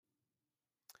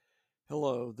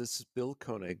Hello, this is Bill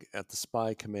Koenig at the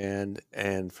Spy Command,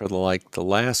 and for the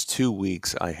last 2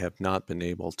 weeks, I have not been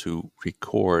able to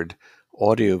record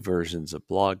audio versions of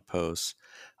blog posts.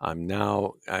 I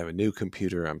have a new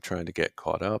computer. I'm trying to get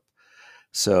caught up.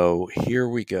 So here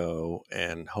we go,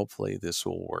 and hopefully this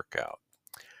will work out.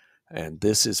 And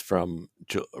this is from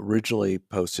originally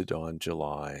posted on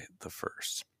July the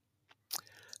 1st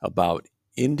about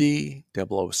Indy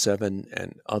 007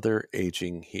 and other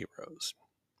aging heroes.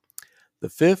 The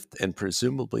fifth and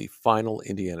presumably final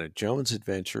Indiana Jones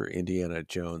adventure, Indiana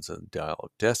Jones and the Dial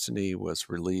of Destiny, was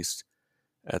released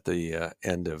at the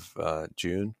end of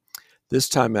June. This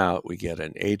time out, we get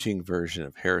an aging version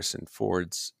of Harrison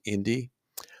Ford's Indy.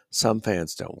 Some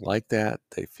fans don't like that.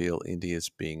 They feel Indy is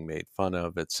being made fun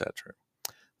of, etc.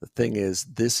 The thing is,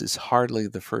 this is hardly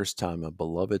the first time a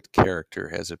beloved character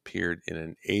has appeared in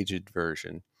an aged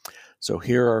version. So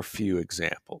here are a few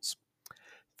examples.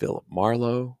 Philip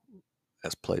Marlowe,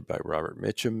 as played by Robert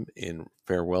Mitchum in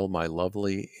Farewell, My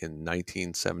Lovely in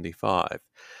 1975.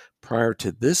 Prior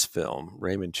to this film,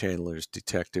 Raymond Chandler's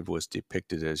detective was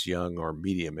depicted as young or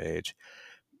medium age.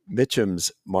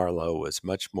 Mitchum's Marlowe was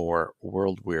much more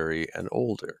world-weary and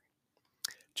older.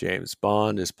 James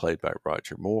Bond is played by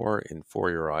Roger Moore in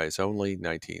For Your Eyes Only,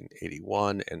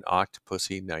 1981, and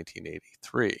Octopussy,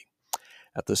 1983.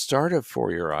 At the start of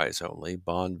For Your Eyes Only,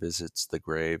 Bond visits the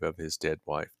grave of his dead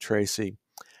wife, Tracy.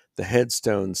 The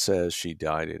headstone says she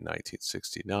died in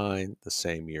 1969, the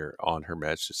same year On Her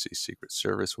Majesty's Secret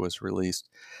Service was released.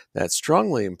 That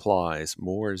strongly implies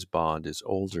Moore's Bond is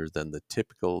older than the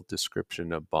typical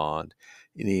description of Bond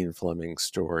in Ian Fleming's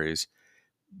stories,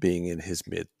 being in his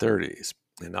mid-30s.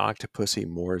 In Octopussy,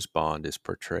 Moore's Bond is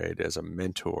portrayed as a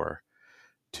mentor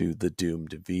to the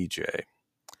doomed VJ.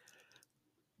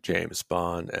 James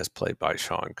Bond, as played by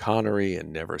Sean Connery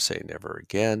in Never Say Never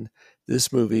Again.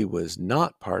 This movie was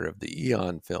not part of the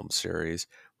Eon film series.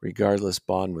 Regardless,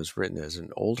 Bond was written as an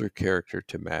older character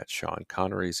to match Sean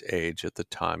Connery's age at the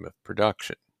time of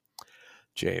production.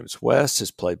 James West is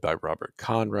played by Robert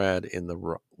Conrad in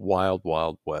the Wild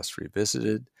Wild West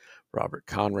Revisited. Robert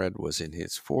Conrad was in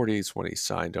his 40s when he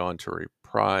signed on to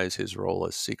reprise his role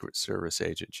as Secret Service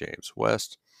agent James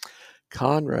West.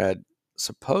 Conrad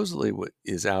supposedly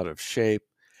is out of shape,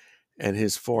 and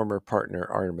his former partner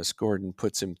Artemis Gordon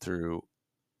puts him through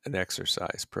an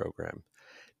exercise program.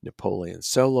 Napoleon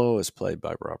Solo is played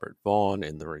by Robert Vaughn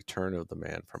in The Return of the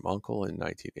Man from U.N.C.L.E. in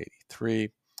 1983.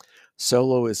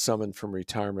 Solo is summoned from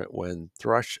retirement when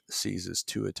Thrush seizes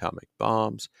 2 atomic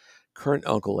bombs. Current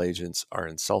U.N.C.L.E. agents are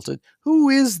insulted. "Who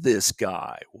is this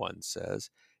guy?" one says.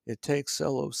 It takes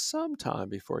Solo some time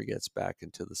before he gets back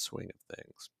into the swing of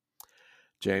things.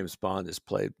 James Bond is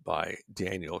played by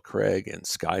Daniel Craig in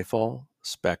Skyfall,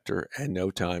 Spectre, and No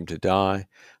Time to Die.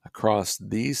 Across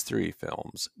these 3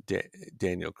 films,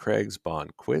 Daniel Craig's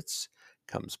Bond quits,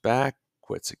 comes back,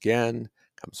 quits again,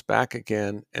 comes back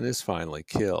again, and is finally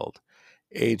killed.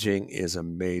 Aging is a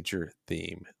major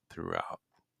theme throughout.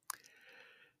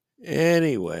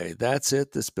 Anyway, that's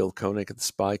it. This is Bill Koenig at the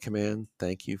Spy Command.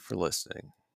 Thank you for listening.